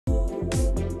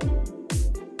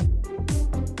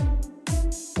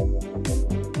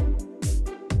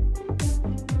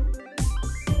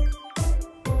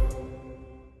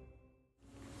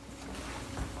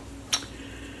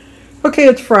Okay,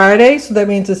 it's Friday, so that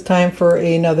means it's time for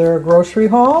another grocery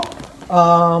haul.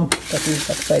 Got these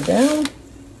upside down.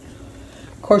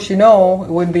 Of course, you know it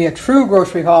wouldn't be a true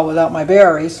grocery haul without my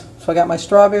berries. So I got my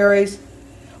strawberries.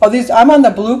 Oh, I'm on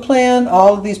the blue plan.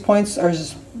 All of these points are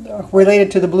related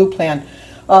to the blue plan.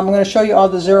 I'm going to show you all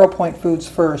the 0-point foods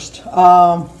first.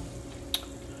 The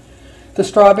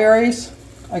strawberries.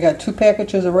 I got 2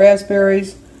 packages of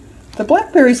raspberries. The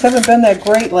blackberries haven't been that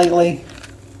great lately,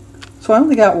 so I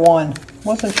only got 1.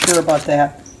 Wasn't sure about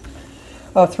that.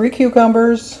 3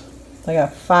 cucumbers. I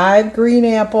got 5 green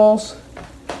apples.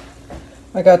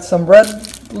 I got some red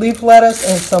leaf lettuce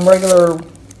and some regular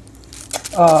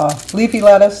leafy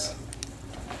lettuce.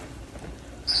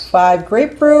 5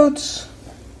 grapefruits.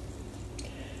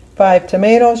 5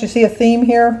 tomatoes. You see a theme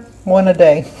here? 1 a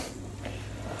day.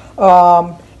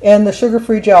 And the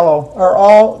sugar-free Jell-O are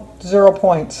all 0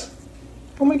 points.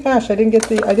 Oh my gosh, I didn't get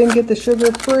the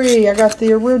sugar-free. I got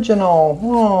the original.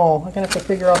 Oh, I'm gonna have to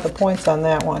figure out the points on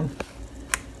that one.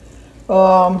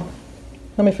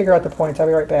 Let me figure out the points. I'll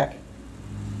be right back.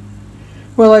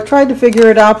 Well, I tried to figure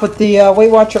it out, but the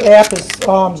Weight Watcher app is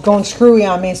going screwy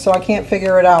on me, so I can't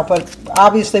figure it out. But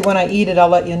obviously, when I eat it, I'll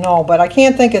let you know. But I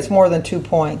can't think it's more than 2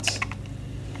 points.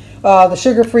 The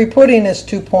sugar-free pudding is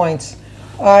 2 points.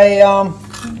 I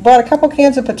bought a couple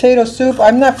cans of potato soup.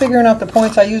 I'm not figuring out the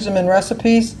points. I use them in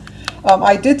recipes.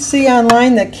 I did see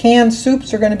online that canned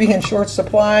soups are going to be in short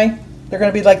supply. They're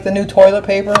going to be like the new toilet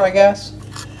paper, I guess.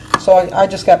 So I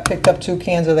just picked up 2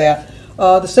 cans of that.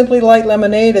 The Simply Light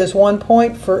lemonade is 1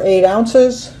 point for 8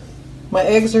 ounces. My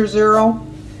eggs are 0.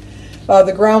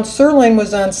 The ground sirloin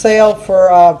was on sale for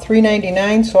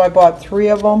 $3.99, so I bought 3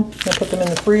 of them. I put them in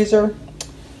the freezer.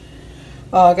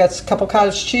 I got a couple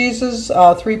cottage cheeses,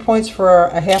 3 points for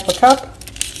a half a cup.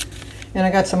 And I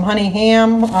got some honey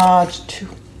ham,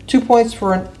 2 points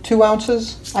for 2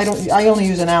 ounces. I only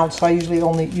use an ounce, so I usually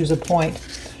only use a point.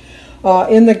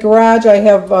 In the garage, I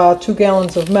have 2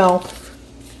 gallons of milk.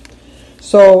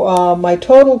 So my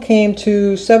total came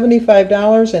to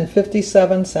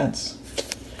 $75.57.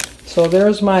 So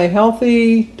there's my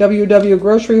healthy WW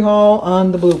grocery haul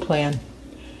on the blue plan.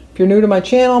 If you're new to my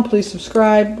channel, please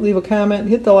subscribe, leave a comment,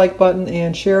 hit the like button,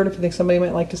 and share it if you think somebody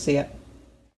might like to see it.